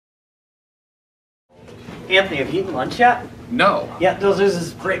Anthony, have you eaten lunch yet? No. Yeah, there's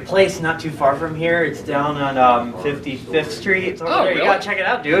this great place not too far from here. It's down on 55th Street. It's over there. Really? You gotta check it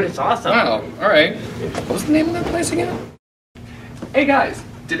out, dude. It's awesome. Wow, alright. What was the name of that place again? Hey guys,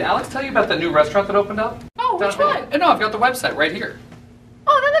 did Alex tell you about the new restaurant that opened up? Oh, which one? No, I've got the website right here.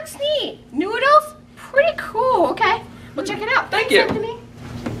 Oh, that looks neat. Noodles? Pretty cool. Okay. We'll check it out. Thank you. Anthony.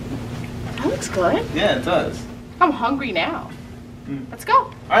 That looks good. Yeah, it does. I'm hungry now. Let's go.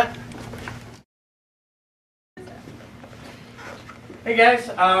 All right. Hey guys,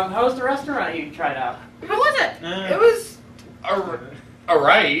 how was the restaurant you tried out? How was it? It was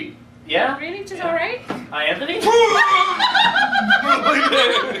alright. Yeah? Really? Just all right? Hi, Anthony? No, I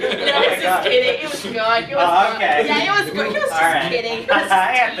was just kidding. It was good. It was okay. good. Yeah, it was good. He was just All right. kidding. He was just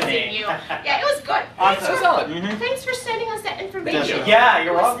Anthony. teasing you. Yeah, it was good. Awesome. Thanks, Solid. thanks for sending us that information. Yeah,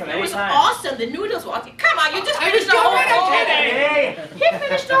 you're welcome. It was Anytime. awesome. The noodles were awesome. Come on, you just I finished was the whole going bowl. Hey. He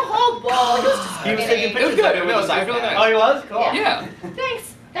finished the whole bowl. He was just He was taking kidding. pictures. It was good. of It was with his really iPad. nice. Oh, he was? Cool. Yeah.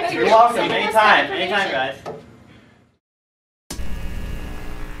 Thanks. Thanks for You're welcome. sending us that Anytime. Anytime, information. guys.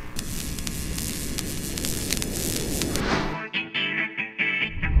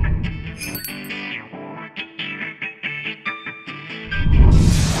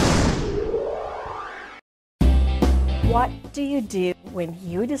 What do you do when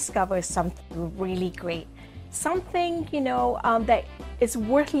you discover something really great? Something, that is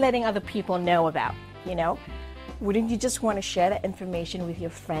worth letting other people know about, Wouldn't you just want to share that information with your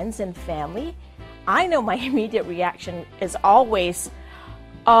friends and family? I know my immediate reaction is always,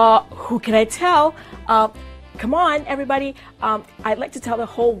 who can I tell? Come on, everybody. I'd like to tell the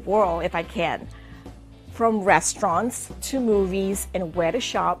whole world if I can. From restaurants to movies and where to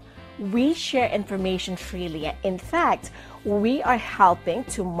shop, we share information freely. In fact, we are helping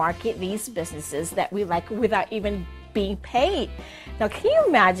to market these businesses that we like without even being paid. Now, can you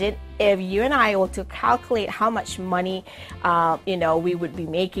imagine if you and I were to calculate how much money, we would be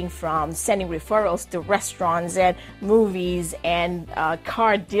making from sending referrals to restaurants and movies and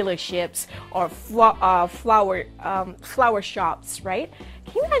car dealerships or flower shops, right?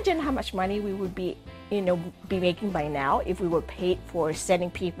 Can you imagine how much money we would be making by now if we were paid for sending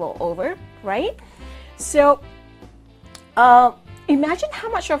people over, right? So, imagine how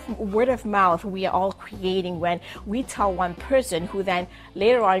much of word of mouth we are all creating when we tell one person who then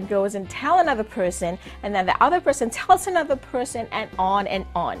later on goes and tell another person, and then the other person tells another person, and on and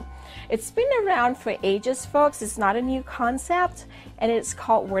on. It's been around for ages, folks. It's not a new concept, and it's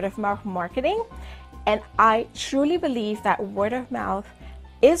called word of mouth marketing. And I truly believe that word of mouth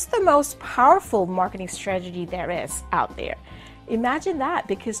is the most powerful marketing strategy there is out there. Imagine that,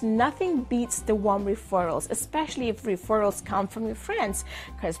 because nothing beats the warm referrals, especially if referrals come from your friends,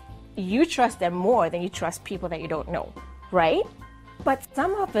 because you trust them more than you trust people that you don't know, right? But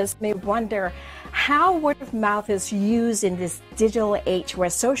some of us may wonder how word of mouth is used in this digital age where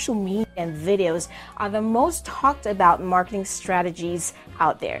social media and videos are the most talked about marketing strategies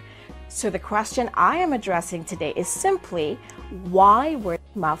out there. So the question I am addressing today is simply why word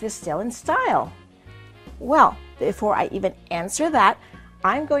of mouth is still in style. Well, before I even answer that,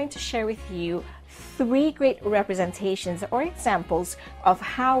 I'm going to share with you 3 great representations or examples of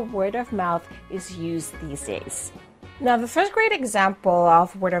how word of mouth is used these days. Now, the first great example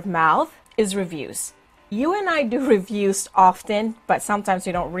of word of mouth is reviews. You and I do reviews often, but sometimes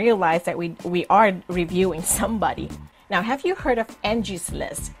we don't realize that we are reviewing somebody. Now, have you heard of Angie's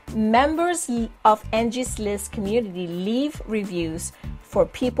List? Members of Angie's List community leave reviews for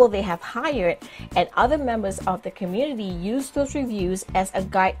people they have hired, and other members of the community use those reviews as a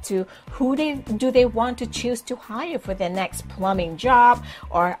guide to who they want to choose to hire for their next plumbing job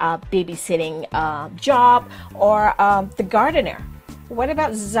or a babysitting job or the gardener. What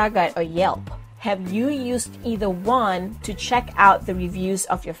about Zagat or Yelp? Have you used either one to check out the reviews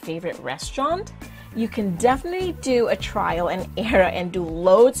of your favorite restaurant? You can definitely do a trial and error and do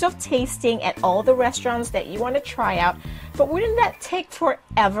loads of tasting at all the restaurants that you want to try out, but wouldn't that take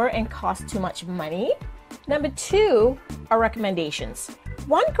forever and cost too much money? Number 2 are recommendations.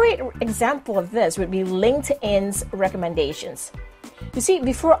 One great example of this would be LinkedIn's recommendations. You see,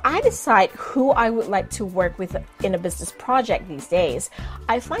 before I decide who I would like to work with in a business project these days,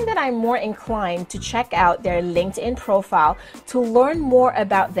 I find that I'm more inclined to check out their LinkedIn profile to learn more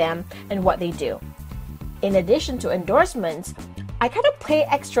about them and what they do. In addition to endorsements, I kind of pay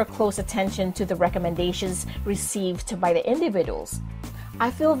extra close attention to the recommendations received by the individuals. I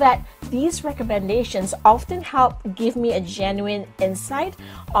feel that these recommendations often help give me a genuine insight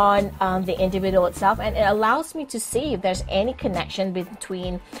on the individual itself, and it allows me to see if there's any connection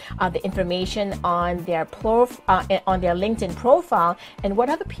between the information on their LinkedIn profile and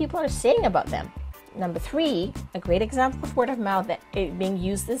what other people are saying about them. Number 3, a great example of word of mouth that is being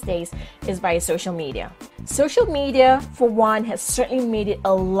used these days is by social media. Social media, for one, has certainly made it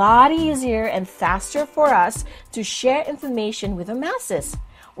a lot easier and faster for us to share information with the masses.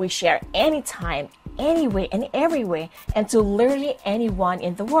 We share anytime, anywhere, and everywhere, and to literally anyone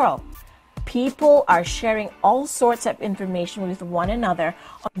in the world. People are sharing all sorts of information with one another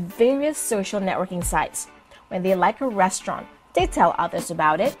on various social networking sites. When they like a restaurant, they tell others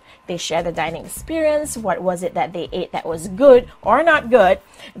about it. They share the dining experience. What was it that they ate that was good or not good?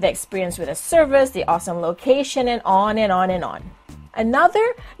 The experience with the service, the awesome location, and on and on and on.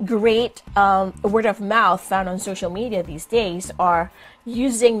 Another great word of mouth found on social media these days are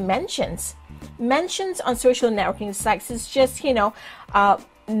using mentions. Mentions on social networking sites is just,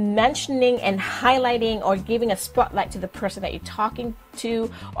 mentioning and highlighting or giving a spotlight to the person that you're talking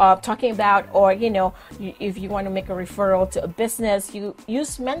to, talking about, or if you want to make a referral to a business, you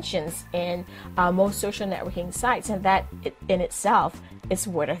use mentions in most social networking sites, and that in itself is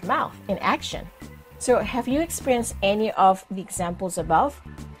word of mouth in action. So have you experienced any of the examples above?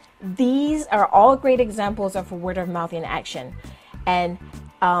 These are all great examples of word of mouth in action, and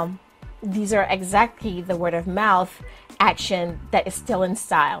these are exactly the word of mouth action that is still in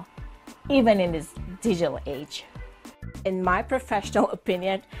style, even in this digital age. In my professional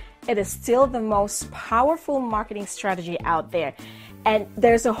opinion, it is still the most powerful marketing strategy out there, and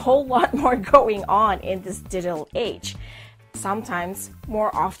there's a whole lot more going on in this digital age, sometimes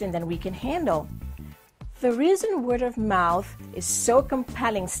more often than we can handle. The reason word of mouth is so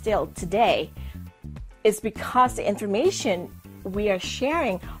compelling still today is because the information we are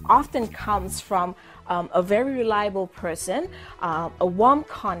sharing often comes from a very reliable person, a warm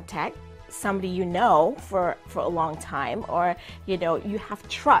contact, somebody you know for a long time, or you have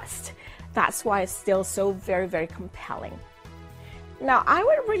trust. That's why it's still so very, very compelling. Now, I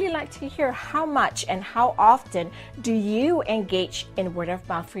would really like to hear how much and how often do you engage in word of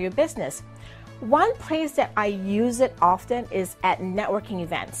mouth for your business. One place that I use it often is at networking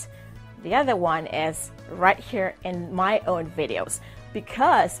events. The other one is right here in my own videos,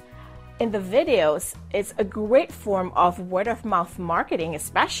 because in the videos, it's a great form of word of mouth marketing,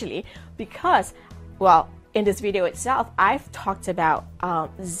 especially because, in this video itself, I've talked about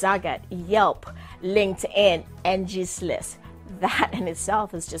Zagat, Yelp, LinkedIn, and List. That in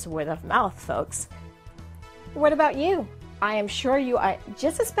itself is just word of mouth, folks. What about you? I am sure you are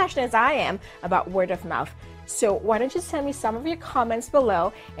just as passionate as I am about word of mouth. So why don't you send me some of your comments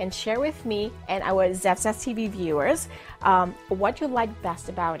below and share with me and our ZevZest TV viewers what you like best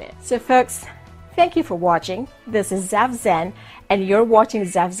about it. So folks, thank you for watching. This is Zev Zen, and you're watching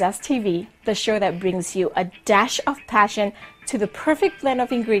ZevZest TV, the show that brings you a dash of passion to the perfect blend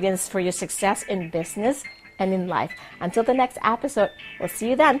of ingredients for your success in business and in life. Until the next episode, we'll see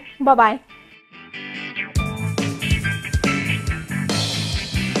you then. Bye-bye.